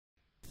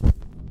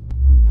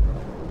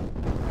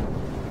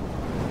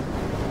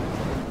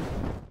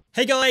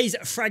Hey guys,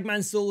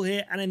 Fragmansaul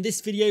here, and in this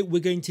video we're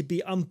going to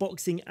be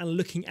unboxing and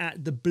looking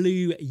at the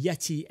blue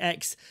Yeti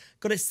X.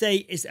 Gotta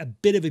say, it's a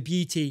bit of a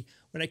beauty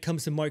when it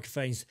comes to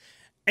microphones.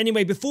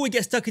 Anyway, before we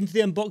get stuck into the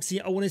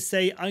unboxing, I want to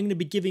say I'm going to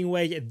be giving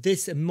away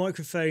this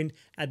microphone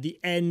at the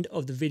end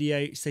of the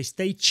video, so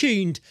stay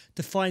tuned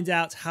to find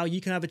out how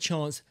you can have a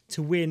chance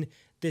to win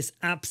this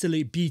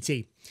absolute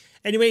beauty.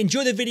 Anyway,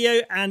 enjoy the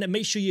video and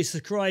make sure you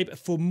subscribe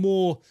for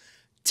more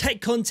tech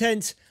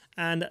content.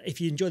 And if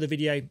you enjoy the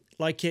video,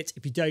 like it.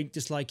 If you don't,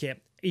 dislike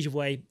it. Either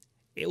way,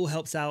 it all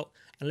helps out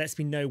and lets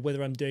me know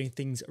whether I'm doing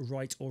things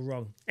right or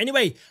wrong.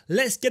 Anyway,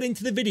 let's get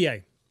into the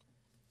video.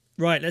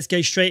 Right, let's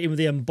go straight in with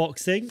the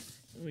unboxing.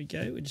 There we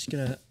go. We're just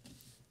going to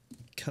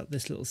cut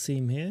this little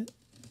seam here.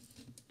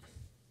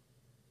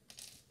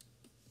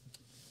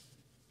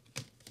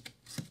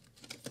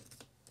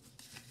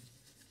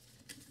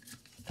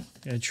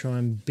 Going to try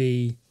and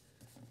be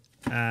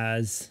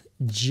as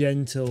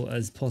gentle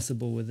as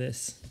possible with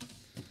this,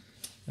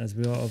 as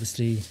we are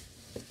obviously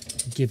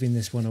giving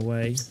this one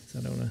away, so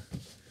I don't want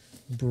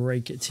to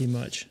break it too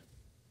much.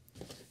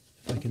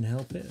 If I can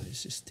help it,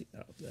 let's just stick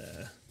that up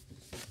there.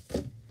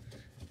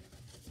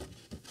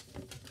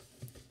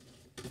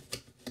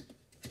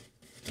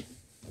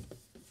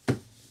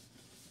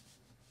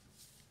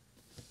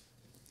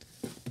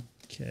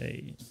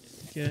 Okay,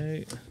 there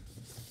we go.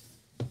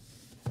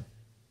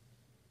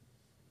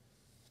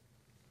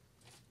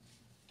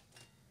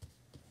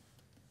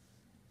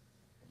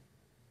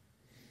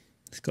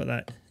 It's got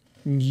that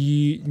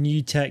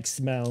new tech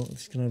smell.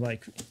 It's kind of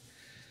like,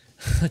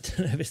 I don't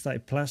know if it's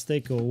like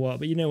plastic or what,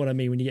 but you know what I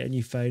mean when you get a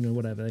new phone or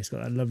whatever. It's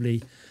got that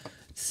lovely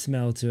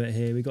smell to it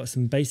here. We've got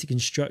some basic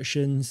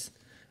instructions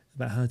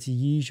about how to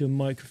use your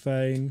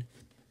microphone,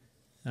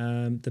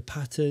 the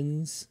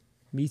patterns,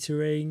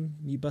 metering,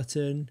 mute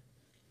button,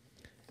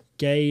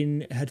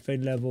 gain,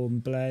 headphone level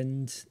and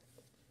blend.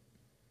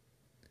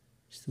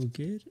 Still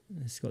good.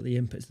 It's got the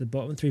inputs at the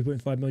bottom,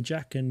 3.5mm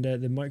jack and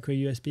the micro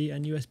USB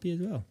and USB as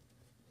well.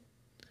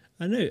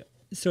 I know,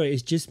 sorry,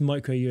 it's just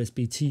micro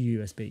USB to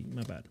USB,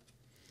 my bad.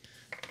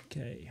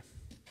 Okay.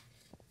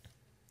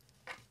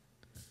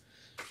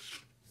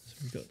 So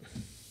we've got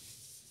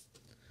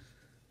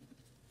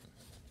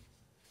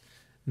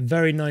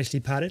very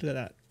nicely padded, look at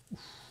that. Ooh,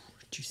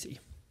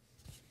 juicy.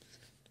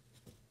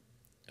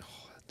 Oh,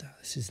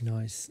 this is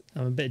nice.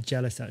 I'm a bit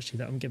jealous actually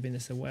that I'm giving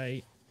this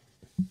away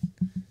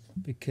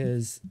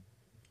because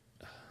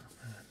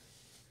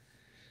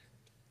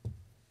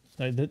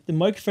the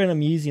microphone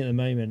I'm using at the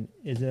moment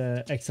is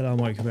a XLR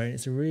microphone.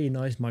 It's a really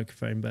nice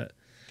microphone, but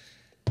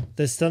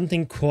there's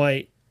something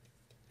quite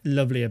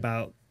lovely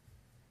about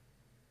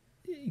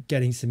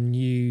getting some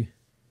new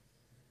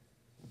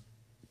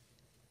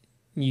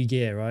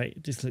gear, right?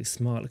 It just looks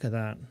smart. Look at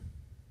that.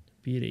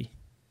 Beauty.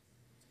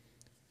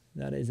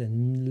 That is a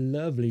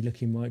lovely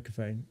looking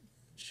microphone.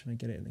 Just trying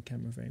to get it in the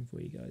camera frame for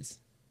you guys.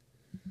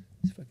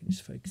 See if I can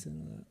just focus in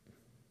on that.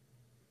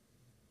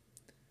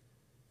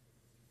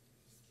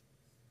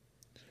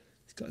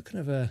 It's got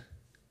kind of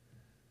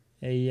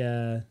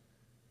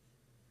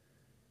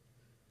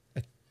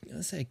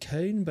I'd say a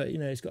cone, but you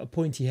know, it's got a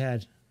pointy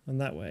head on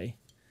that way,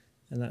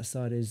 and that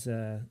side is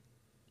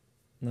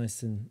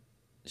nice and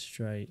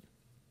straight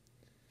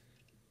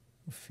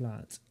or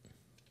flat.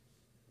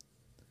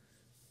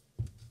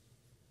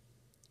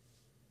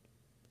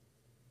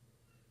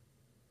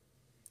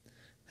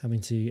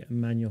 Having to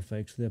manual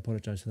focus, I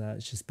apologise for that.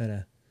 It's just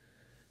better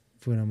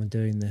for when I'm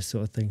doing this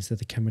sort of thing, so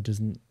the camera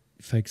doesn't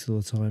focus all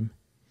the time.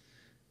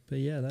 But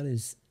yeah, that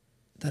is,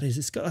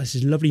 it's got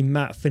this lovely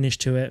matte finish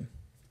to it.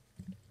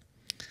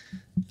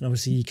 And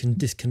obviously you can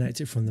disconnect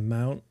it from the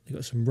mount. You've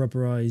got some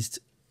rubberized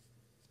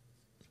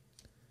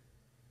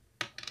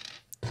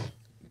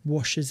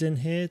washers in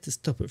here to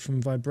stop it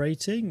from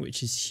vibrating,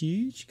 which is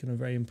huge, kind of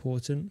very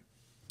important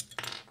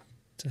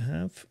to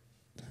have.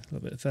 A little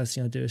bit, the first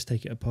thing I do is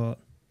take it apart.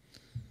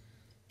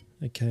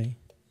 Okay,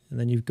 and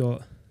then you've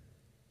got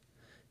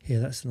here,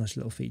 that's a nice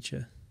little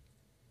feature.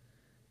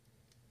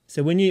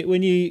 So when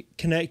you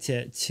connect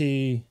it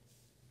to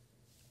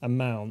a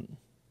mount,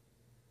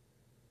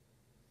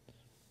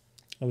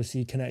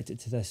 obviously you connect it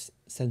to this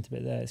center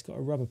bit there. It's got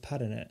a rubber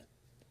pad in it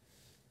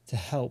to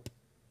help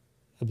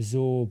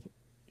absorb,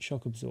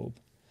 shock absorb.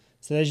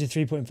 So there's your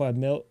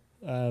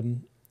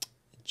 3.5mm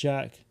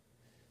jack.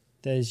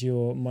 There's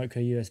your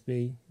micro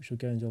USB, which will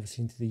go into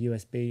obviously into the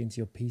USB into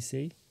your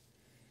PC.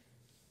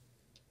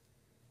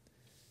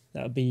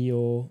 That'll be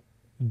your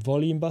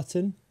volume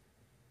button,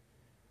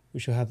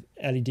 which will have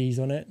LEDs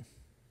on it,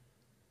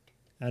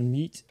 and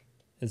mute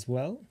as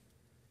well.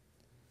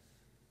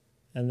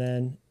 And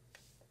then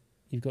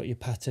you've got your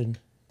pattern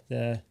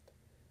there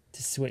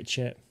to switch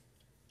it,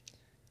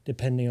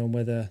 depending on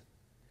whether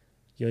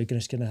you're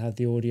just going to have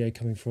the audio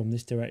coming from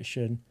this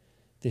direction,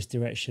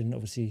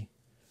 obviously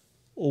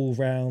all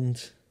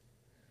round,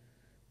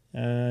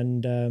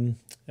 and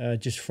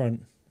just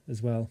front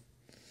as well.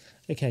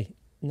 Okay,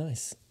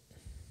 nice.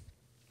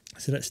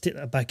 So let's stick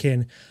that back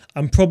in.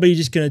 I'm probably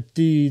just going to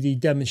do the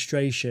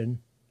demonstration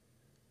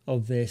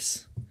of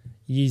this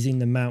using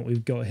the mount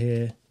we've got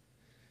here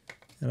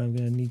And I'm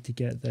going to need to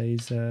get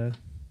those the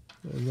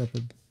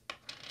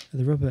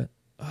rubber.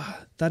 Oh,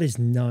 that is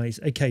nice.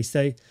 Okay,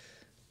 so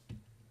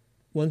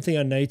one thing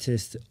I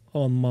noticed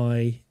on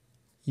my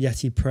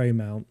Yeti Pro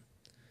mount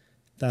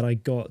that I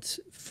got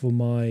for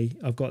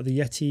I've got the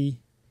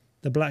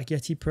black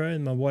Yeti Pro,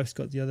 and my wife's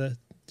got the other,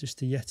 just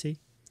the Yeti.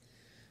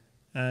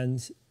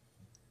 And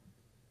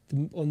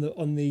on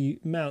the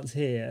mounts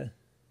here,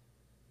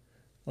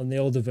 on the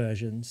older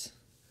versions,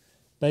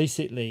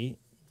 basically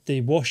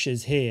the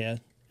washers here,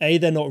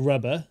 they're not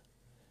rubber.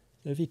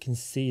 I don't know if you can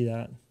see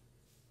that.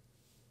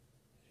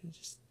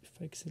 Just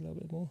focus it a little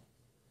bit more.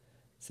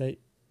 So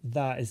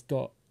that has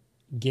got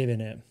give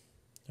in it.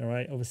 All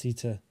right, obviously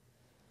to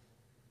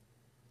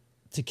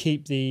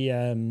keep the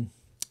any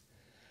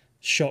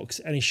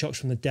shocks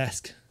from the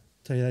desk,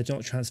 so they're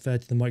not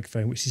transferred to the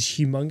microphone, which is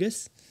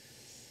humongous.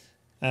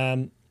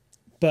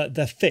 But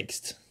they're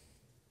fixed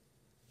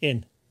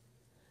in.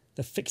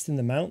 They're fixed in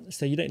the mount,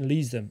 so you don't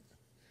lose them.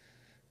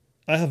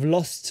 I have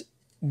lost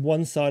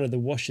one side of the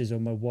washers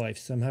on my wife,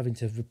 so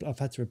I've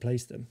had to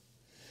replace them.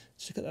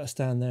 Just look at that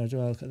stand there as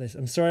well. Look at this.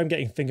 I'm sorry I'm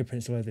getting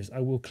fingerprints all over this. I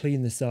will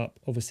clean this up,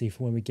 obviously,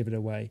 for when we give it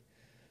away.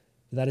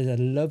 But that is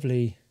a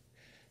lovely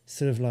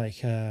sort of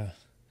like a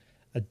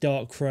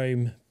dark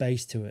chrome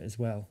base to it as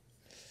well.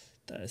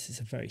 This is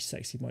a very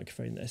sexy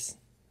microphone, this.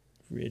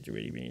 Really,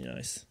 really, really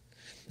nice.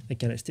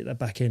 Okay, let's stick that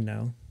back in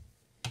now.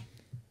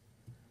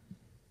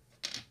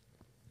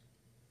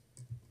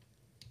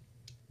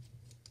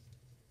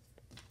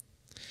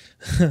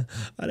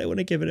 I don't want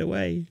to give it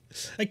away.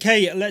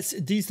 Okay, let's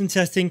do some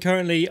testing.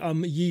 Currently,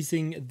 I'm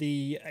using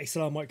the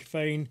XLR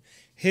microphone.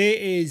 Here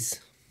is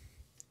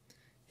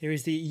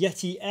the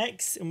Yeti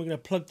X, and we're going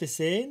to plug this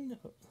in.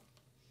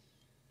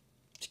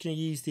 Just going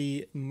to use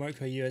the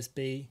micro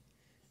USB,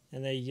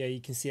 and there you go.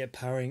 You can see it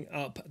powering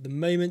up at the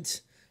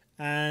moment,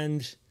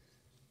 and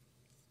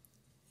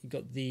you've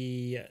got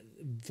the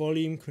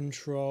volume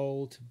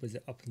control to was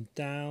it up and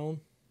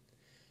down.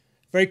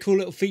 Very cool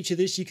little feature.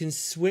 This you can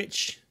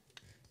switch.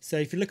 So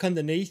if you look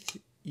underneath,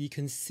 you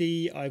can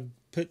see I've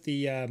put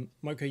the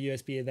micro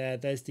USB in there.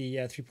 There's the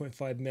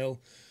 3.5mm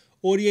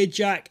audio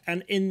jack,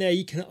 and in there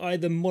you can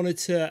either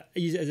use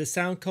it as a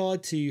sound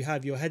card to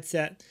have your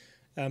headset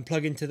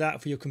plug into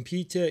that for your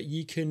computer.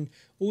 You can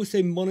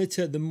also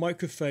monitor the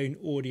microphone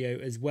audio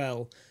as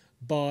well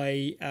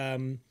by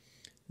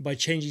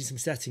changing some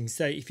settings.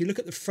 So if you look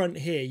at the front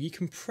here, you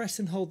can press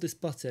and hold this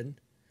button,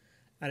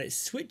 and it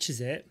switches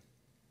it.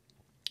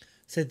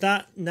 So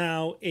that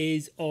now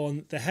is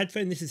on the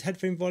headphone. This is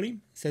headphone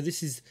volume. So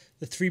this is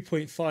the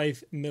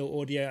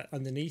 3.5mm audio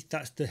underneath.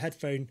 That's the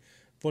headphone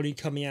volume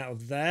coming out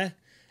of there.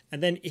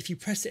 And then if you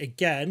press it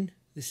again,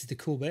 this is the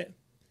cool bit,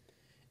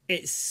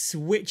 it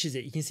switches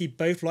it. You can see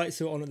both lights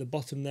are on at the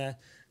bottom there.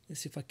 Let's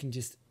see if I can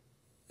just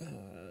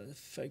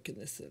focus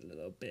this a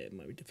little bit. It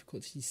might be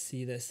difficult to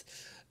see this.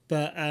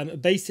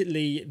 But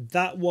basically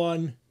that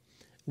one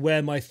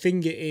where my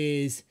finger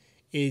is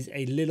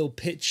a little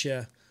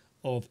picture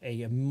of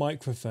a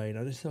microphone.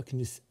 I just I can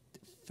just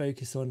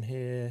focus on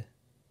here.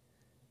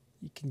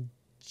 You can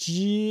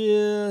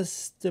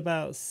just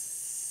about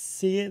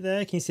see it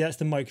there. Can you see that's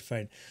the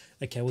microphone?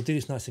 Okay, we'll do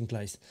this nice and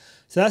close.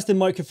 So that's the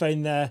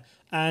microphone there,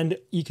 and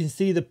you can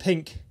see the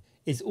pink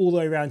is all the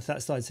way around to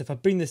that side. So if I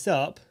bring this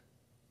up,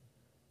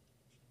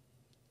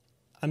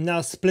 I'm now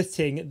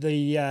splitting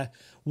the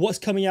what's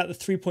coming out the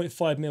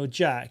 3.5mm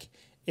jack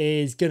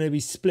is going to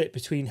be split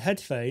between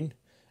headphone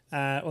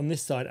on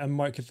this side and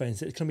microphone,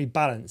 so it's going to be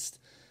balanced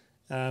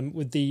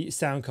with the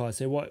sound card.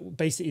 So what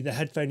basically the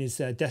headphone is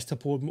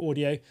desktop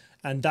audio,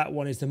 and that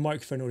one is the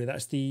microphone audio.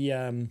 That's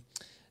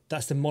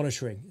the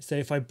monitoring. So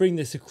if I bring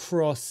this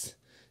across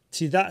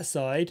to that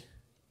side,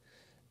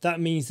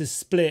 that means the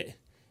split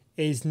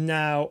is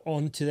now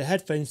onto the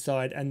headphone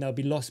side, and there'll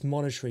be lost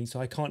monitoring, so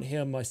I can't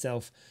hear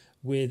myself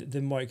with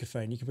the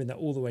microphone. You can bring that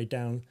all the way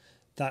down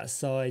that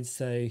side,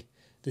 so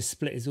the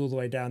split is all the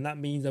way down. That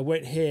means I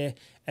won't hear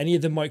any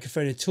of the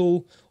microphone at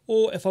all.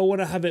 Or if I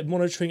want to have it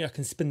monitoring, I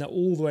can spin that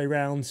all the way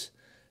around,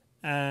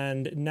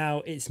 and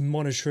now it's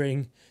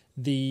monitoring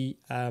the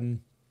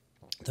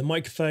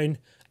microphone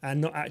and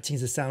not acting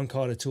as a sound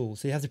card at all.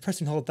 So you have to press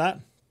and hold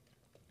that.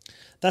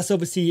 That's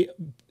obviously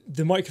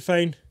the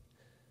microphone,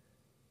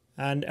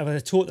 and if I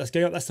talk, that's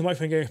going up. That's the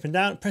microphone going up and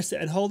down. Press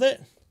it and hold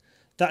it.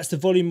 That's the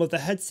volume of the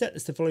headset.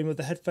 That's the volume of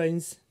the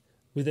headphones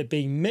with it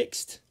being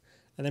mixed.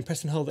 And then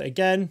press and hold it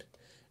again.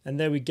 And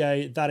there we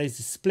go. That is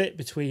the split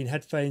between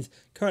headphones.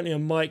 Currently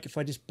on mic, if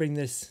I just bring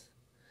this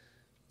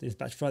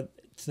back to front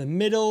to the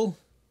middle,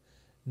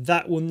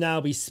 that will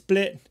now be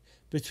split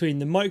between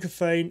the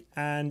microphone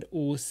and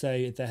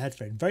also the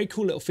headphone. Very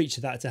cool little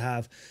feature that to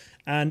have.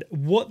 And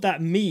what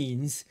that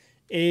means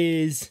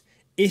is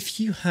if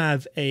you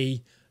have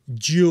a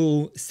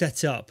dual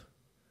setup,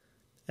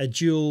 a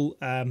dual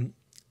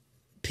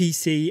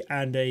PC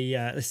and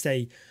a, let's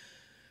say,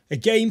 a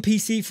game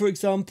PC, for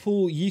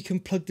example, you can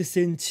plug this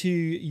into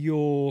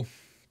your,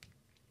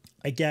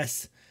 I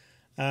guess,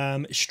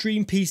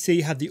 stream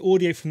PC, have the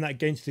audio from that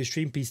going to the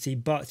stream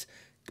PC, but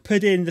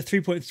put in the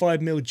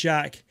 3.5mm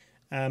jack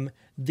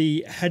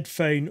the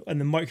headphone and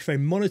the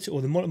microphone monitor,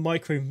 or the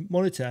microphone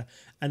monitor,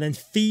 and then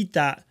feed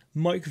that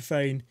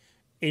microphone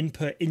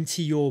input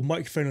into your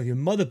microphone of your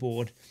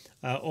motherboard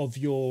of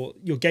your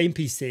game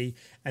PC,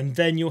 and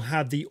then you'll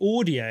have the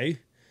audio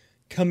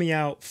coming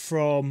out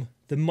from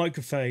the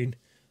microphone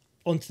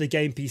onto the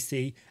game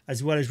PC,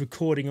 as well as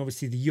recording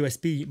obviously the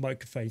USB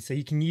microphone. So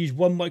you can use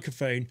one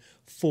microphone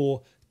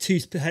for two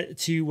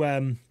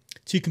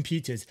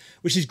computers,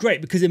 which is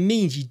great because it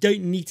means you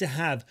don't need to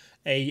have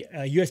a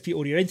USB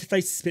audio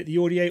interface to split the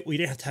audio, or you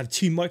don't have to have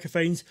two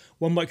microphones,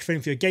 one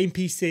microphone for your game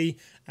PC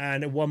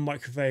and one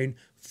microphone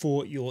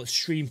for your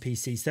stream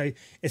PC. So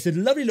it's a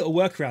lovely little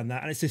workaround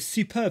that, and it's a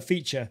superb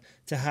feature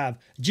to have.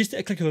 Just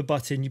at a click of a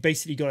button, you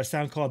basically got a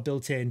sound card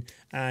built in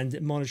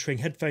and monitoring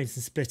headphones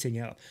and splitting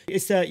it up.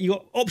 It's you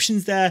got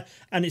options there,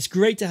 and it's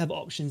great to have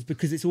options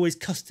because it's always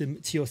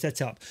custom to your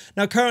setup.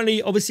 Now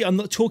currently, obviously I'm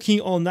not talking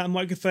on that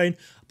microphone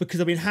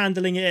because I've been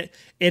handling it.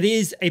 It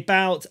is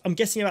about, I'm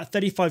guessing about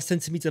 35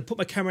 centimeters. I put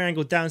my camera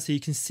angle down so you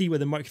can see where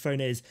the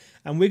microphone is,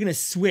 and we're going to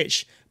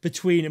switch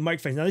between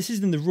microphones. Now this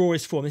is in the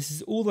rawest form. This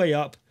is all the way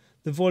up.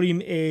 The volume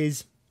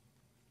is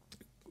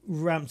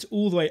ramped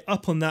all the way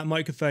up on that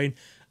microphone,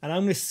 and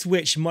I'm going to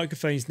switch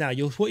microphones now.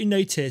 What you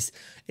notice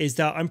is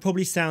that I'm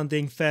probably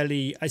sounding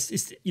fairly,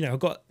 you know, I've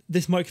got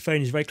this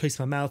microphone is very close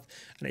to my mouth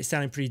and it's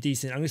sounding pretty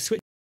decent. I'm going to switch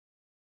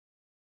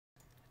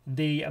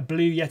the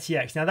Blue Yeti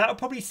X. Now that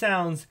probably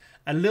sounds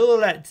a little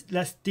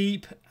less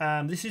deep.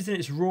 This is in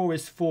its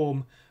rawest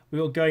form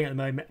we're going at the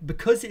moment.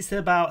 Because it's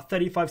about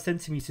 35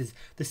 centimeters,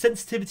 the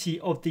sensitivity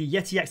of the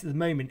Yeti X at the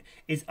moment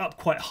is up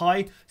quite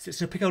high, so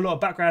it's going to pick a lot of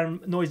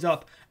background noise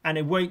up, and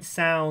it won't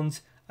sound,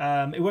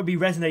 it won't be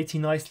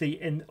resonating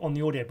nicely on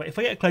the audio. But if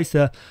I get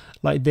closer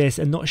like this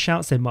and not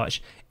shout so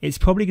much, it's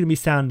probably going to be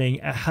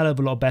sounding a hell of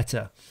a lot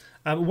better.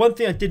 One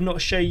thing I did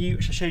not show you,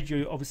 which I showed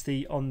you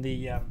obviously on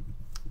the,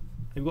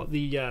 we've got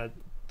the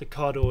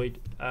cardioid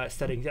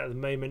settings at the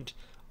moment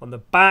on the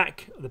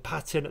back, the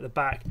pattern at the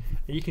back,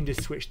 and you can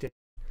just switch this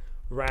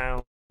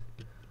round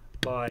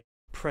by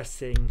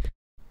pressing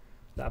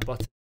that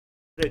button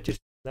just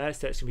there,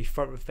 so it's going to be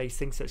front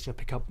facing, so it's going to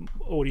pick up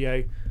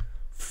audio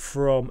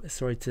from,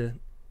 sorry to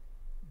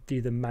do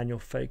the manual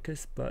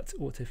focus, but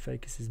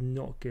autofocus is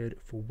not good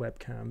for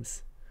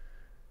webcams.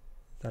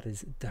 That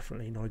is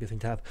definitely not a good thing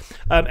to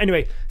have.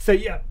 Anyway, so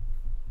yeah,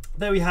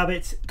 there we have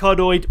it,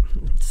 cardioid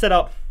set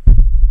up,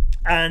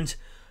 and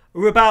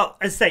we're about,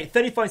 as I say,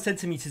 35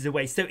 centimeters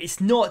away, so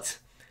it's not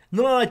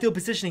an ideal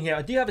positioning here.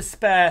 I do have a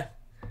spare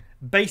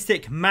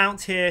basic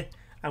mount here,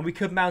 and we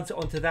could mount it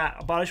onto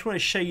that, but I just want to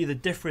show you the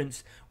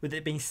difference with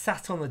it being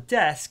sat on the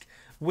desk,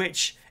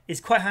 which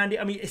is quite handy.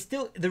 I mean, it's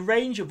still, the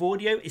range of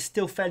audio is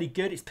still fairly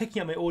good. It's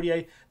picking up my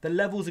audio, the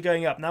levels are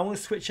going up. Now I want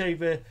to switch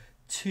over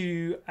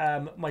to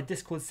my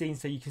Discord scene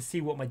so you can see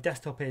what my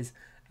desktop is,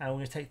 and I'm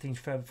going to take things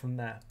further from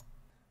there.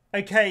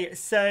 Okay,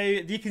 so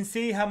you can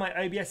see how my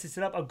OBS is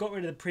set up. I've got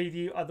rid of the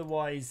preview,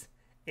 otherwise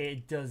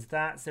it does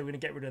that, so we're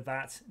going to get rid of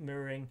that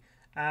mirroring.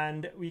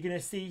 And we're going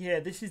to see here,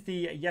 this is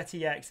the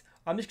Yeti X.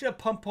 I'm just going to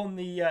pump on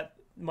the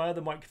my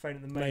other microphone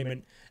at the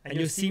moment, and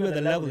you'll see where the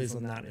level is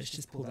on that. Let's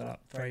just pull that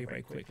up very,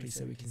 very quickly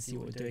so we can see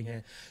what we're doing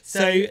here.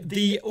 So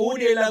the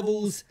audio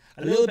level's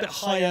a little bit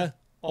higher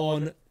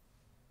on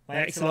my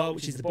XLR,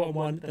 which is the bottom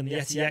one, than the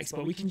Yeti X,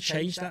 but we can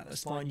change that.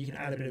 That's fine. You can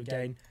add a bit of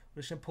gain.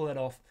 We're just going to pull that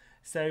off.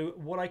 So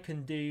what I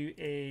can do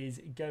is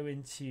go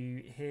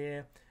into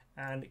here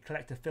and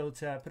collect a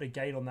filter, put a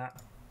gain on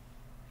that,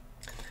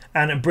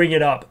 and bring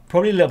it up.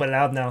 Probably a little bit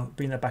loud now,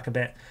 bring that back a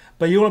bit.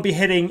 But you want to be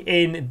hitting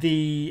in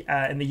the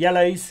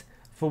yellows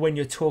for when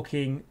you're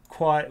talking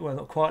quiet, well,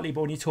 not quietly,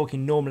 but when you're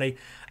talking normally.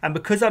 And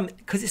because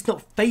it's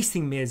not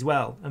facing me as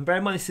well, and bear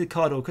in mind this is a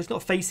card, because it's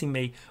not facing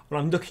me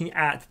when I'm looking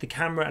at the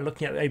camera and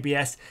looking at the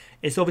OBS,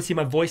 it's obviously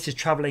my voice is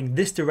traveling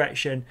this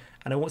direction,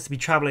 and I want to be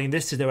traveling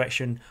this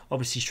direction,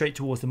 obviously straight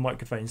towards the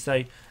microphone.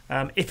 So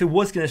if it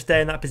was going to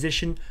stay in that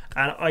position,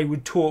 and I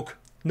would talk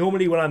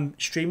normally when I'm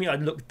streaming,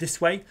 I'd look this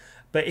way.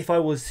 But if I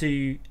was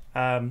to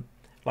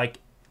like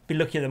be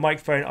looking at the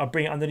microphone, I'll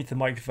bring it underneath the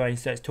microphone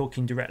so it's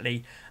talking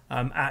directly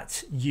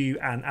at you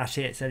and at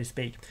it, so to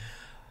speak.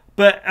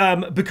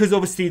 But because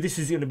obviously this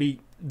is going to be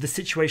the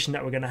situation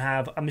that we're going to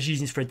have, I'm just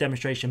using this for a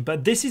demonstration.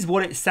 But this is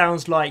what it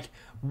sounds like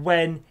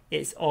when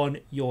it's on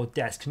your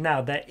desk.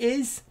 Now there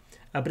is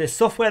a bit of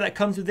software that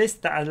comes with this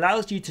that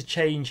allows you to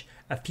change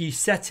a few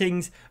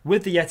settings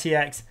with the Yeti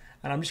X,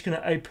 and I'm just going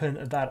to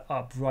open that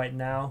up right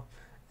now.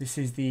 This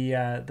is the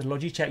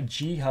Logitech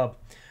G Hub.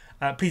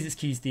 Please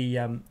excuse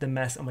the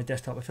mess on my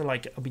desktop. I feel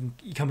like I've been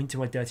coming to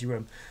my dirty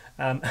room.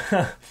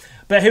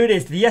 But here it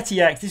is, the Yeti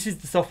X. This is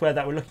the software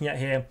that we're looking at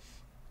here.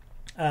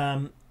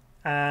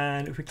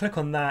 And if we click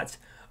on that,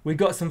 we've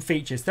got some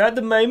features. So at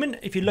the moment,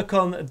 if you look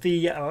on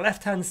the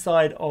left-hand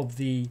side of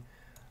the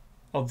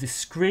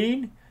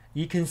screen,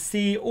 you can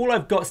see all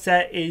I've got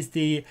set is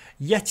the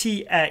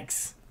Yeti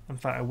X. In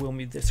fact, I will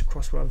move this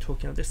across where I'm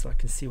talking on this so I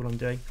can see what I'm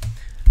doing.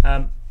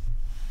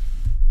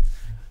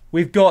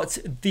 We've got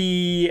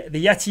the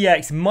Yeti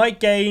X mic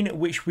gain,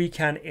 which we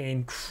can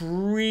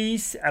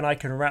increase, and I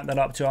can ramp that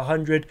up to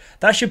 100.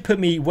 That should put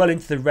me well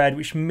into the red,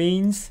 which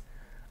means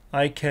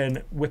I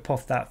can whip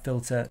off that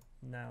filter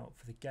now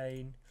for the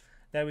gain.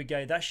 There we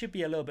go. That should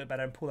be a little bit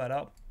better, and pull that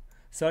up.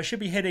 So I should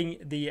be hitting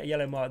the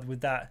yellow mark with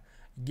that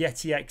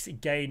Yeti X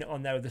gain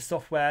on there with the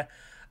software.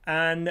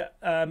 And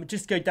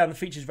just go down the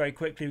features very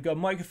quickly. We've got a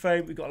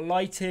microphone, we've got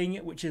lighting,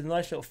 which is a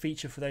nice little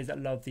feature for those that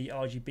love the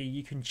RGB.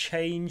 You can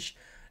change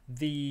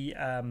the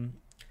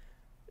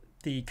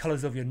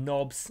colors of your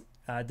knobs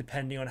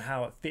depending on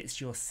how it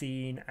fits your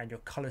scene and your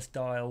color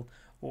style,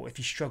 or if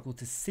you struggle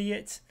to see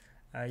it,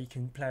 you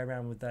can play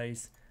around with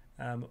those,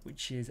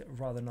 which is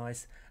rather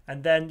nice.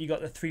 And then you got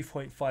the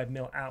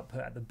 3.5mm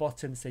output at the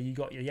bottom, so you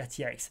got your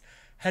Yeti X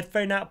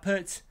headphone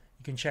output.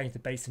 You can change the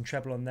bass and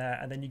treble on there,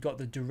 and then you got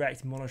the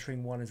direct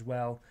monitoring one as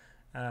well,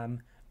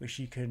 which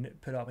you can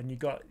put up, and you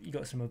got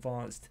some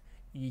advanced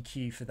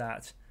EQ for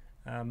that,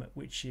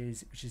 which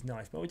is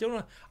nice. But we don't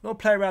want to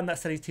play around that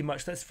settings too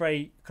much. That's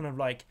very kind of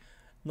like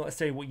not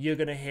necessarily what you're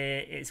going to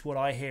hear. It's what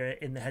I hear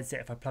in the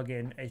headset if I plug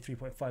in a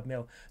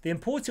 3.5mm. The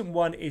important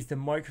one is the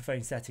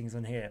microphone settings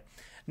on here.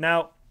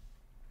 Now,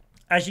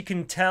 as you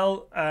can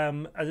tell,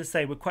 as I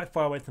say, we're quite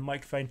far away from the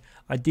microphone.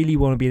 Ideally,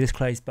 we want to be this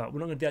close, but we're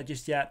not going to do that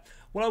just yet.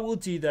 What I will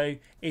do, though,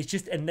 is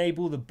just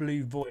enable the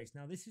blue voice.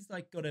 Now, this is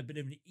like got a bit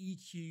of an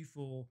EQ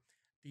for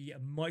the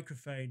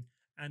microphone,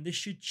 and this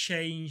should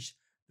change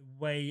the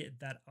way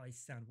that I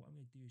sound. What I'm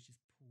going to do is just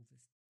pull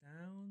this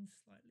down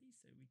slightly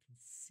so we can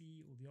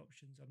see all the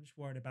options. I'm just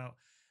worried about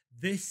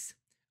this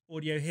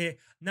audio here.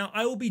 Now,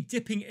 I will be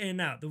dipping in and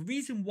out. The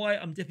reason why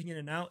I'm dipping in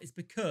and out is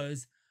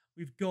because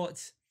we've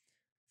got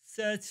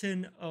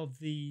certain of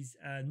these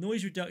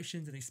noise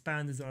reductions and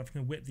expanders. I'm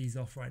going to whip these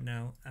off right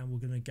now, and we're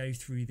going to go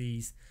through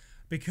these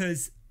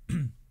because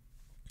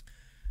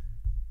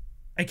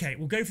okay,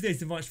 we'll go through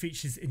those advanced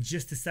features in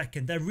just a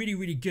second. They're really,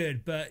 really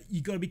good, but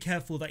you got to be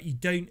careful that you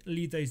don't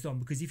leave those on,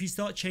 because if you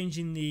start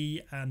changing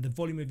the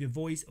volume of your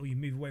voice, or you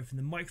move away from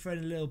the microphone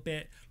a little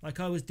bit like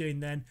I was doing,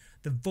 then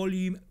the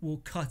volume will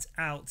cut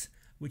out,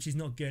 which is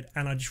not good.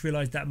 And I just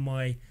realized that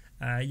my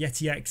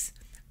Yeti X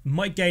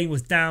mic gain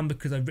was down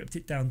because I ripped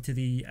it down to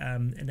the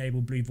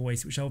enable blue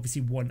voice, which I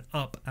obviously want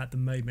up at the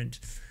moment.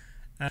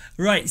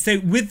 Right, so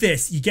with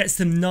this, you get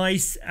some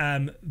nice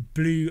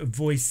blue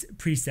voice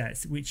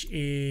presets, which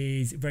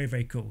is very,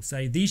 very cool.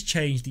 So these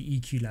change the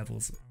EQ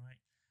levels, right?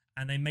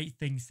 And they make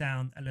things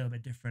sound a little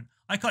bit different.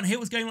 I can't hear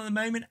what's going on at the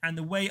moment, and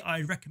the way I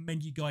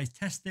recommend you guys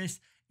test this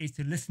is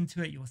to listen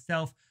to it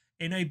yourself.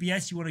 In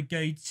OBS, you want to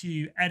go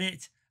to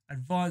Edit,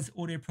 Advanced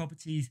Audio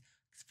Properties,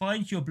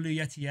 find your blue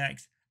Yeti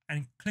X,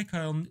 and click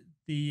on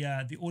the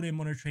audio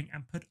monitoring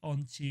and put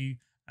onto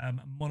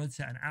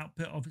monitor and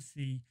output.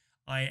 Obviously,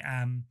 I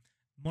am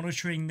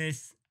monitoring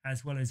this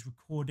as well as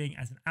recording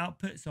as an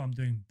output, so I'm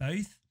doing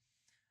both.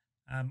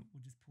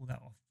 We'll just pull that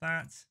off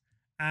that,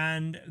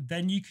 and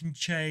then you can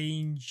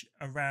change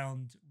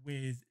around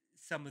with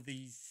some of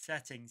these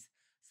settings.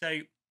 So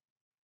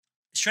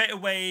straight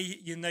away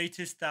you'll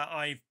notice that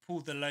I've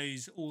pulled the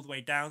lows all the way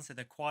down so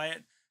they're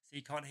quiet, so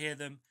you can't hear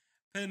them.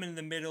 Put them in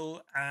the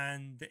middle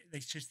and they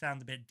should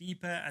sound a bit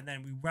deeper, and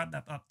then we ramp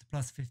that up to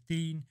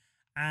 +15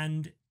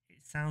 and it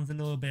sounds a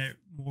little bit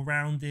more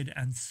rounded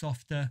and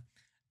softer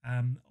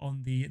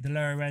on the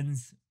lower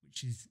ends,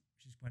 which is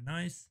quite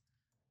nice.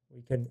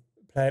 We can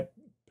play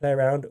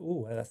around.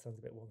 Oh, that sounds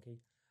a bit wonky,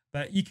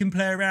 but you can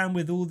play around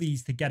with all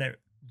these to get it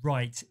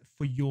right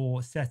for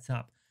your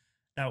setup.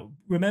 Now,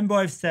 remember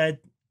I've said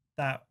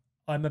that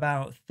I'm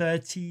about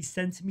 30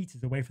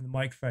 centimeters away from the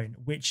microphone,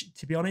 which,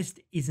 to be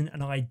honest, isn't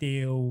an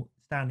ideal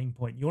standing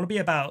point. You want to be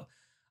about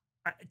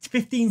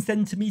 15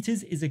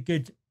 centimeters is a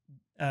good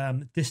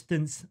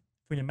distance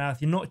from your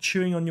mouth. You're not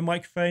chewing on your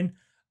microphone,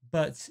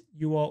 but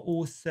you are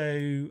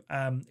also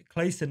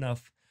close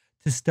enough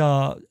to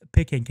start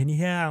picking. Can you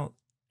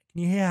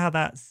hear how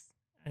that's,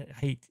 I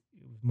hate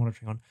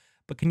monitoring on,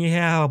 but can you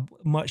hear how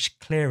much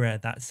clearer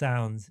that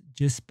sounds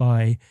just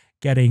by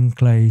getting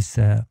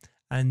closer?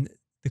 And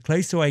the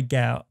closer I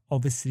get,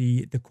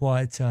 obviously, the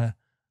quieter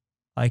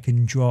I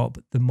can drop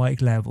the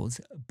mic levels.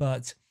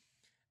 But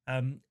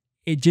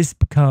it just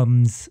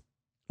becomes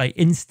like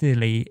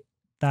instantly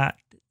that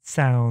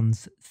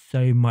sounds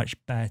so much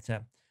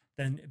better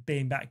than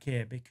being back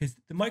here, because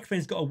the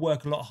microphone's got to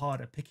work a lot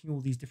harder picking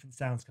all these different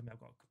sounds coming up.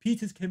 I've got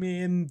computers coming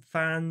in,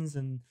 fans,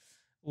 and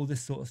all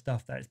this sort of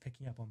stuff that it's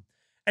picking up on.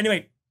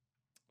 Anyway,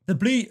 the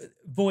blue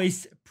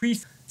voice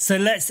preset. So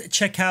let's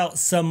check out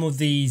some of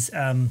these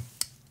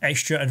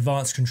extra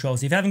advanced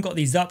controls. If you haven't got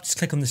these up, just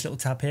click on this little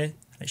tab here.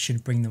 It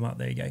should bring them up.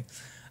 There you go.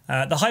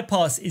 The high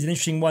pass is an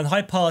interesting one.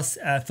 High pass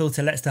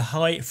filter lets the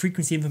high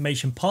frequency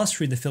information pass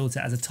through the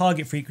filter as a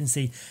target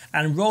frequency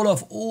and roll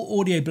off all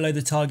audio below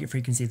the target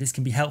frequency. This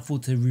can be helpful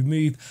to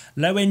remove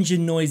low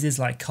engine noises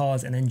like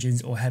cars and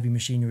engines or heavy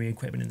machinery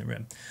equipment in the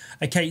room.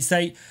 Okay, so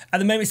at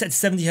the moment it's set to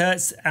 70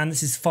 Hertz and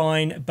this is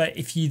fine, but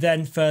if you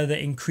then further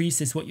increase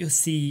this, what you'll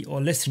see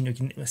or listen, you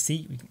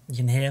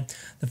can hear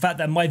the fact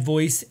that my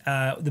voice,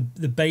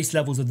 the bass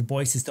levels of the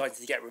voice is starting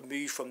to get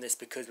removed from this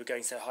because we're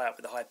going so high up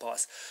with the high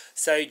pass.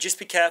 So just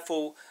be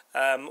careful,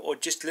 or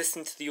just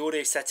listen to the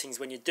audio settings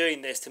when you're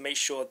doing this to make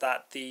sure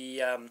that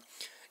the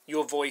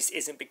your voice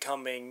isn't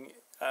becoming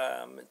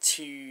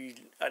too,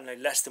 I don't know,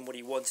 less than what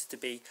you want it to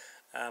be,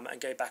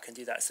 and go back and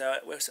do that. So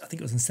I think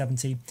it was on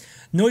 70.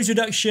 Noise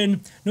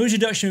reduction. Noise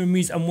reduction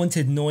removes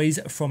unwanted noise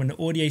from an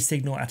audio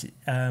signal. It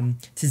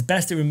is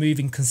best at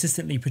removing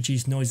consistently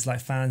produced noises like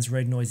fans,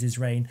 road noises,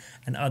 rain,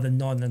 and other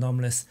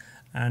non-anomalous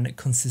and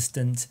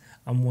consistent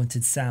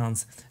unwanted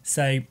sounds.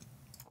 So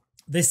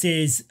this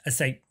is, I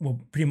say, well,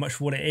 pretty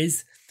much what it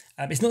is.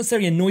 It's not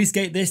necessarily a noise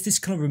gate. This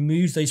kind of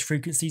removes those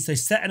frequencies. So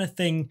set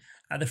anything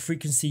at the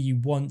frequency you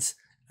want,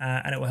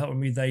 and it will help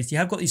remove those. You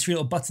have got these three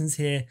little buttons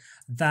here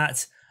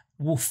that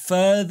will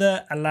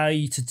further allow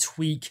you to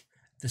tweak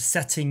the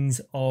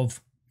settings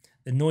of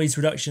the noise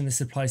reduction.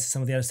 This applies to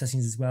some of the other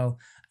settings as well.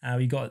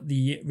 We've got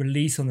the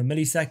release on the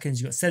milliseconds.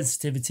 You've got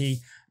sensitivity,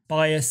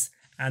 bias,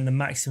 and the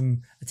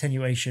maximum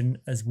attenuation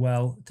as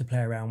well to play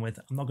around with.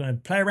 I'm not going to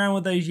play around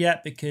with those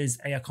yet because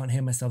I can't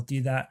hear myself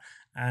do that.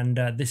 And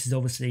this is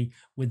obviously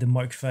with the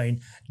microphone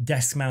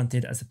desk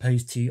mounted as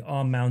opposed to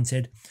arm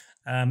mounted.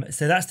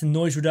 So that's the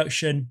noise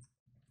reduction.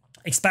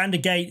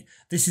 Expander gate.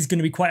 This is going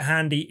to be quite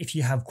handy if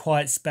you have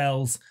quiet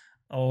spells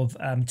of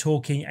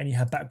talking and you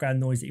have background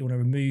noise that you want to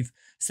remove.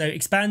 So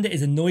expander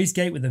is a noise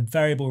gate with a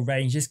variable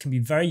range. This can be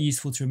very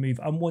useful to remove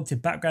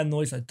unwanted background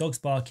noise like dogs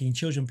barking,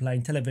 children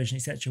playing, television,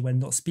 etc. when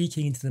not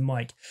speaking into the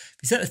mic. If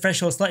you set the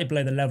threshold slightly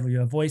below the level of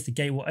your voice, the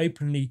gate will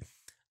open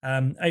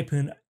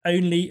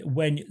only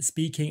when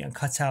speaking and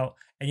cut out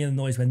any other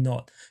noise when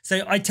not.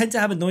 So I tend to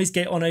have a noise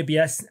gate on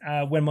OBS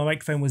when my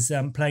microphone was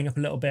playing up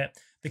a little bit,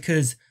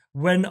 because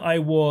when I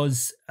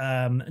was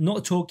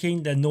not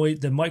talking,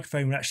 the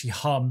microphone would actually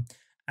hum,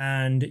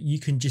 and you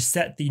can just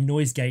set the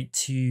noise gate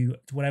to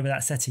whatever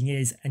that setting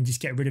is and just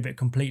get rid of it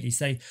completely.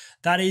 So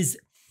that is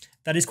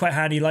quite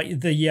handy. Like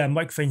the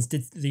microphones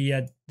did,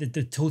 the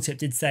tooltip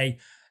did say,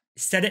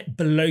 set it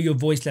below your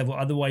voice level,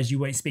 otherwise you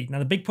won't speak. Now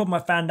the big problem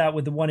I found out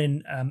with the one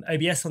in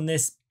OBS on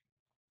this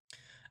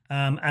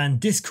and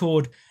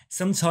Discord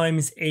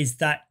sometimes is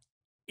that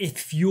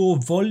if your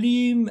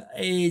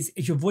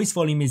voice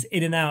volume is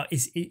in and out,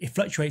 it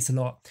fluctuates a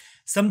lot.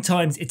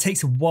 Sometimes it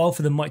takes a while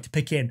for the mic to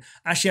pick in.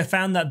 Actually, I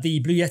found that the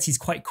Blue Yeti is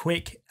quite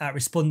quick at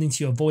responding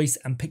to your voice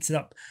and picks it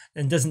up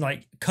and doesn't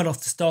like cut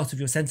off the start of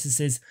your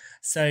sentences.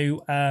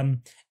 So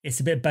it's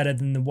a bit better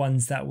than the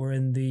ones that were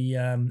in the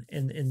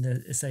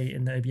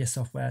OBS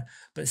software.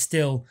 But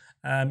still,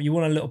 you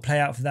want a little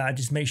play out for that.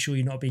 Just make sure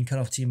you're not being cut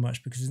off too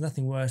much, because there's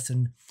nothing worse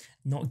than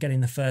not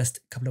getting the first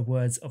couple of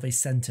words of a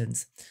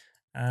sentence.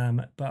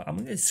 But I'm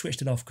going to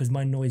switch it off because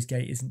my noise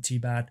gate isn't too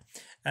bad.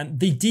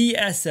 And the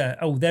de-esser,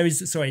 I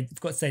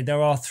forgot to say,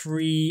 there are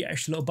 3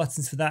 extra little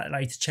buttons for that. Allow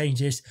you to change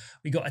this.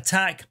 We got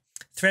attack,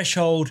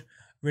 threshold,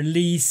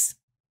 release,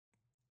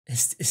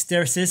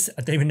 hysteresis.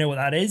 I don't even know what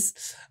that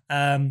is.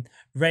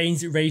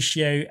 Range,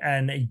 ratio,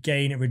 and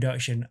gain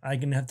reduction. I'm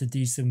going to have to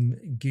do some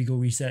Google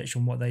research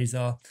on what those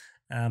are.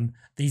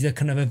 These are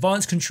kind of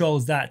advanced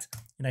controls that,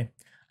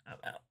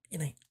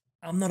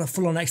 I'm not a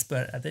full-on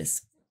expert at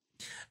this.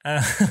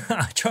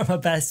 I try my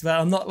best, but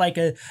I'm not like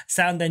a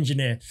sound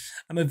engineer.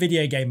 I'm a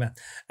video gamer.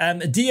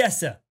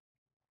 De-esser.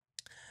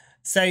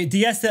 So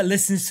de-esser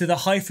listens to the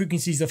high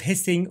frequencies of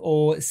hissing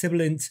or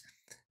sibilant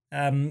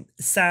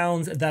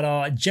sounds that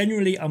are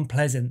generally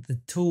unpleasant. The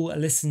tool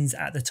listens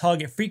at the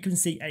target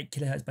frequency, 8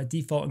 kHz by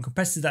default, and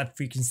compresses that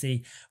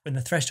frequency when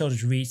the threshold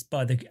is reached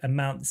by the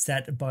amount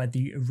set by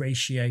the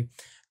ratio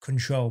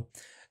control.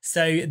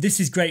 So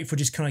this is great for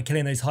just kind of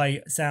killing those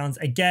high sounds.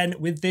 Again,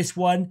 with this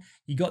one,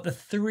 you got the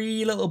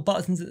 3 little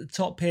buttons at the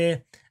top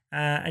here,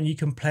 and you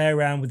can play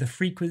around with the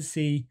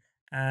frequency.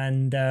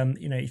 And,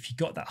 if you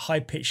got that high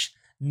pitched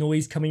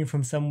noise coming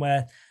from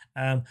somewhere,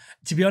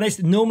 to be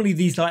honest, normally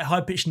these like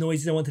high pitched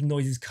noises, unwanted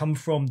noises come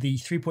from the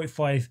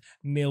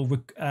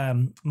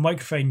 3.5mm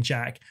microphone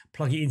jack.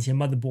 Plug it into your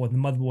motherboard, and the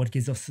motherboard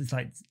gives off this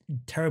like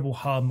terrible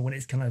hum when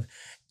it's kind of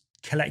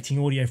collecting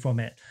audio from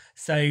it.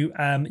 So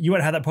you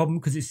won't have that problem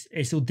because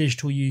it's all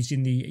digital, used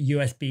in the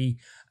USB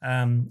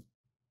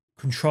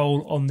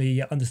control on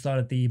the underside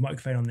of the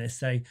microphone on this.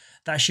 So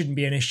that shouldn't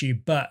be an issue.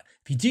 But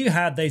if you do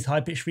have those high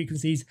pitched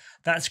frequencies,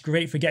 that's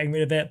great for getting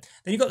rid of it.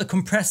 Then you've got the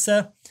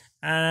compressor.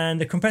 And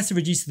the compressor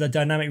reduces the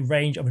dynamic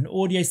range of an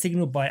audio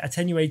signal by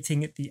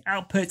attenuating the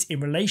output in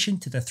relation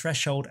to the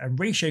threshold and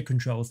ratio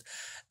controls.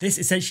 This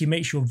essentially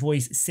makes your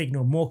voice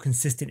signal more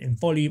consistent in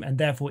volume and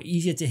therefore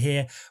easier to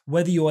hear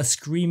whether you are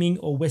screaming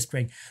or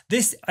whispering.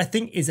 This, I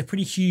think, is a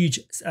pretty huge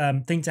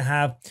thing to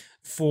have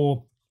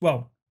for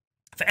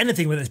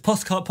anything, whether it's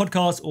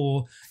podcast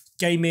or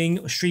gaming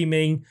or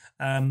streaming,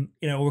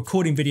 or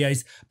recording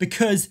videos,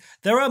 because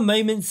there are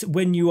moments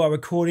when you are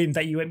recording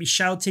that you won't be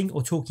shouting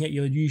or talking at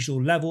your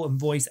usual level and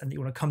voice, and you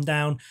want to come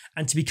down,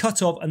 and to be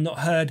cut off and not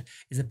heard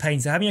is a pain.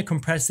 So having a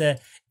compressor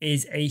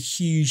is a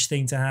huge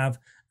thing to have,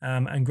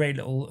 and great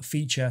little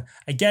feature.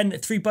 Again,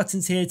 3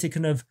 buttons here to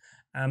kind of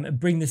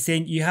bring this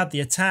in. You have the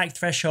attack,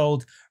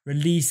 threshold,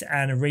 release,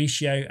 and a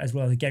ratio, as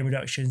well as the gain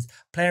reductions.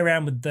 Play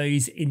around with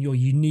those in your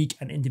unique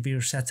and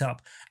individual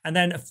setup. And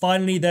then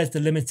finally, there's the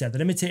limiter. The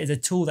limiter is a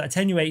tool that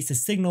attenuates the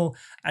signal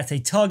at a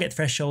target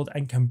threshold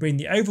and can bring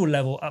the overall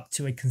level up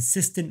to a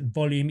consistent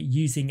volume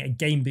using a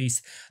gain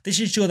boost. This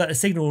ensures that the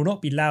signal will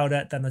not be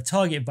louder than the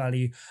target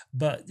value,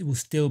 but it will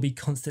still be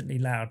constantly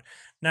loud.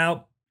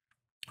 Now,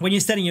 when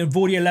you're setting your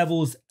audio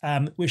levels,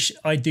 which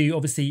I do,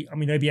 obviously, I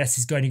mean, OBS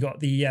has only got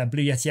the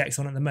Blue Yeti X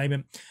on at the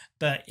moment.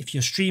 But if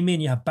you're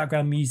streaming, you have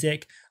background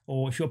music,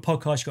 or if you're a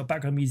podcast, you've got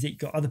background music, you've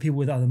got other people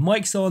with other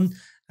mics on,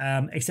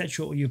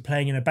 etc., or you're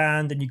playing in a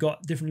band and you've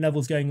got different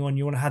levels going on,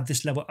 you want to have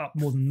this level up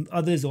more than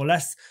others or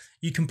less,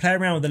 you can play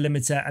around with the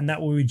limiter, and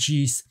that will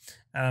reduce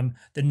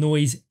the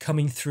noise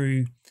coming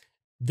through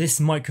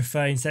this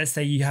microphone. So let's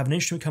say you have an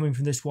instrument coming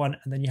from this one,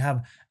 and then you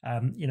have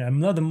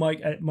another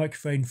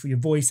microphone for your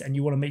voice, and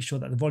you want to make sure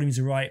that the volumes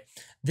are right.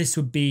 This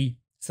would be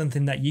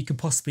something that you could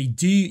possibly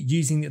do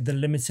using the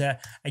limiter.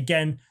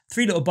 Again,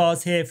 3 little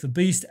bars here for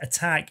boost,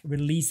 attack,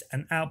 release,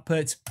 and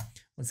output.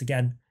 Once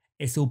again,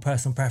 it's all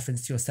personal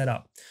preference to your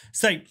setup.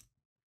 So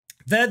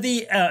they're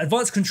the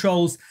advanced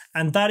controls,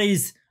 and that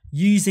is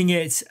using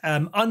it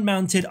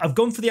unmounted. I've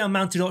gone for the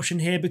unmounted option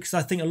here because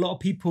I think a lot of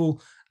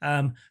people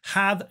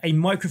have a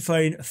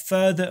microphone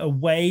further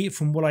away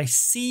from what I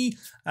see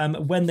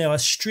when they are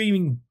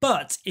streaming.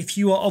 But if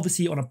you are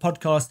obviously on a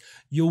podcast,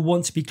 you'll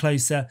want to be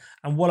closer.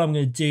 And what I'm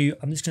going to do,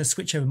 I'm just going to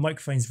switch over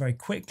microphones very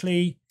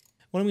quickly.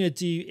 What I'm going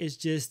to do is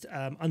just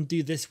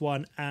undo this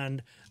one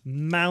and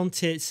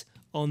mount it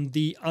on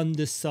the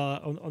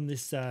underside, on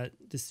this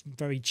this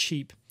very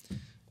cheap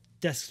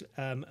desk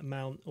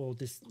mount, or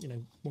this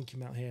wonky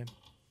mount here.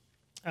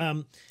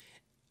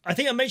 I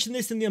think I mentioned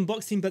this in the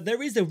unboxing, but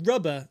there is a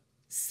rubber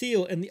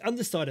seal in the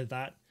underside of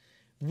that,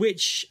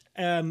 which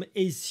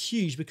is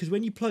huge, because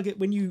when you plug it,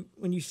 when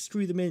you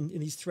screw them in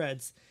these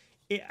threads,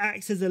 it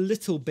acts as a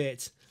little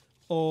bit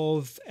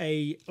of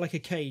like a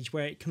cage,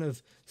 where it kind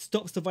of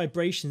stops the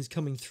vibrations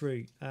coming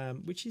through,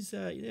 which is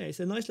it's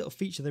a nice little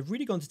feature. They've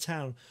really gone to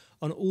town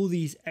on all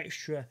these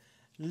extra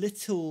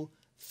little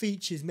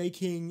features,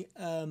 making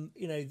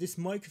this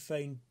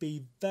microphone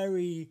be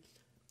very,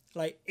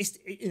 like,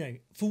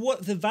 for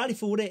what the value,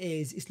 for what it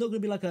is, it's not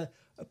going to be like a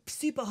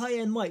super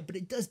high-end mic, but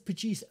it does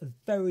produce a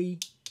very,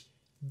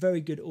 very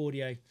good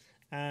audio.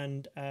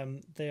 And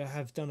they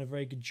have done a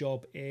very good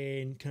job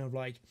in kind of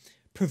like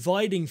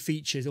providing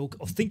features, or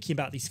thinking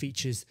about these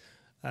features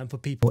for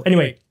people.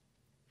 Anyway,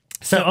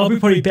 so I'll be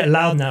probably a bit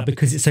loud now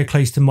because it's so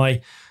close to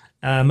my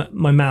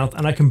my mouth,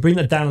 and I can bring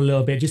that down a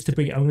little bit just to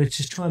bring it. I'm going to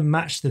just try and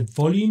match the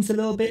volumes a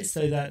little bit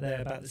so that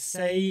they're about the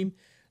same.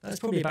 That's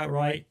probably about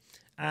right.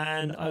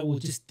 And I will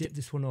just dip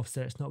this one off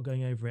so it's not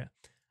going over it.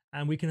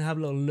 And we can have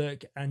a little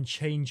look and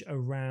change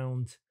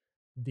around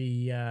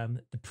the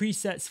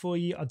presets for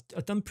you.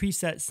 I've done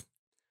presets.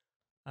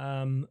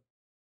 Here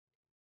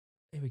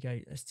we go.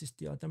 Let's just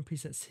do. I've done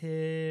presets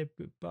here.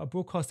 But a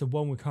broadcaster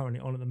 1 we're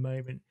currently on at the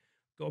moment.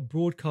 Got a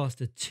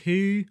broadcaster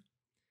 2.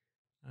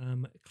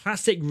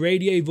 Classic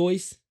radio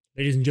voice.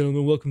 Ladies and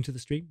gentlemen, welcome to the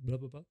stream. Blah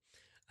blah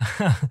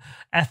blah.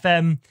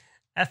 FM.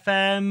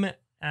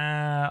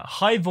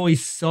 High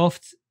voice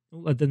soft.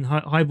 Then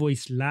high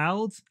voice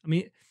loud. I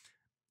mean,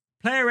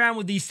 play around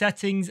with these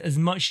settings as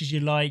much as you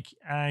like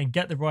and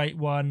get the right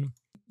one.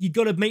 You've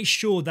got to make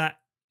sure that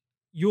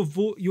your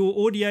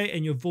audio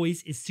and your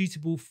voice is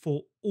suitable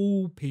for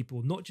all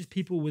people, not just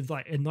people with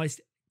like a nice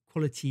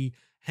quality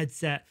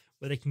headset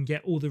where they can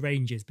get all the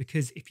ranges.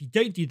 Because if you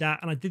don't do that,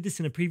 and I did this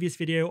in a previous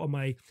video on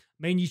my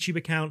main YouTube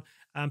account,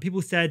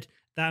 people said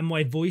that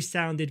my voice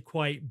sounded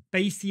quite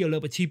bassy, or a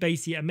little bit too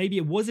bassy, and maybe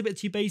it was a bit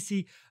too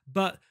bassy,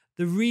 but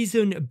the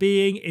reason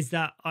being is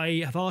that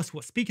I have asked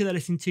what speaker they're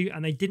listening to,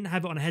 and they didn't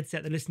have it on a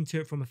headset. They listened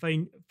to it from a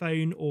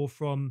phone or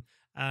from,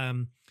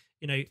 a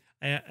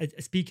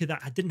speaker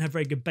that didn't have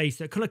very good bass.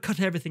 So it kind of cut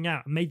everything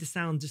out and made the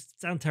sound just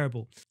sound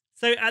terrible.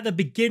 So at the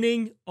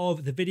beginning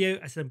of the video,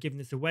 I said I'm giving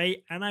this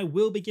away, and I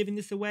will be giving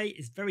this away.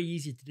 It's very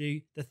easy to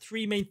do. The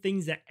 3 main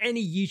things that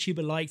any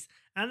YouTuber likes,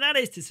 and that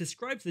is to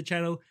subscribe to the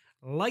channel,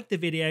 like the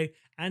video,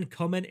 and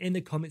comment in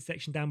the comment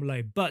section down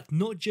below. But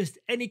not just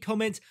any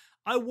comment.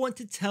 I want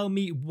to tell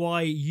me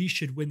why you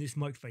should win this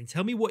microphone.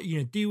 Tell me what you're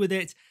going to do with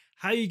it,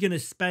 how you're going to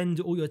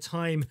spend all your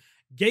time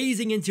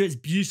gazing into its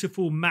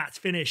beautiful matte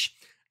finish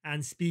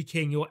and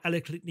speaking your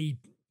eloquently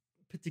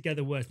put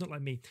together words, not like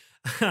me.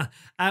 What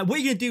are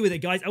you going to do with it,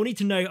 guys? I need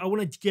to know. I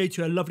want to go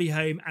to a lovely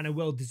home and a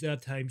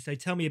well-deserved home. So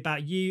tell me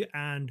about you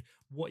and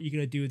what you're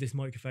going to do with this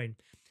microphone.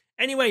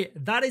 Anyway,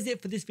 that is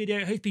it for this video.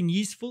 I hope it's been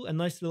useful, a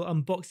nice little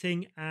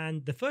unboxing,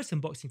 and the first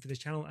unboxing for this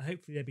channel. And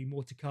hopefully there'll be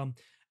more to come.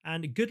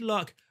 And good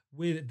luck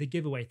with the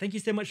giveaway. Thank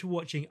you so much for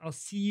watching. I'll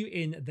see you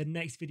in the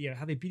next video.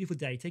 Have a beautiful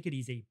day. Take it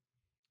easy.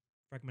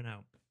 Fragment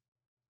out.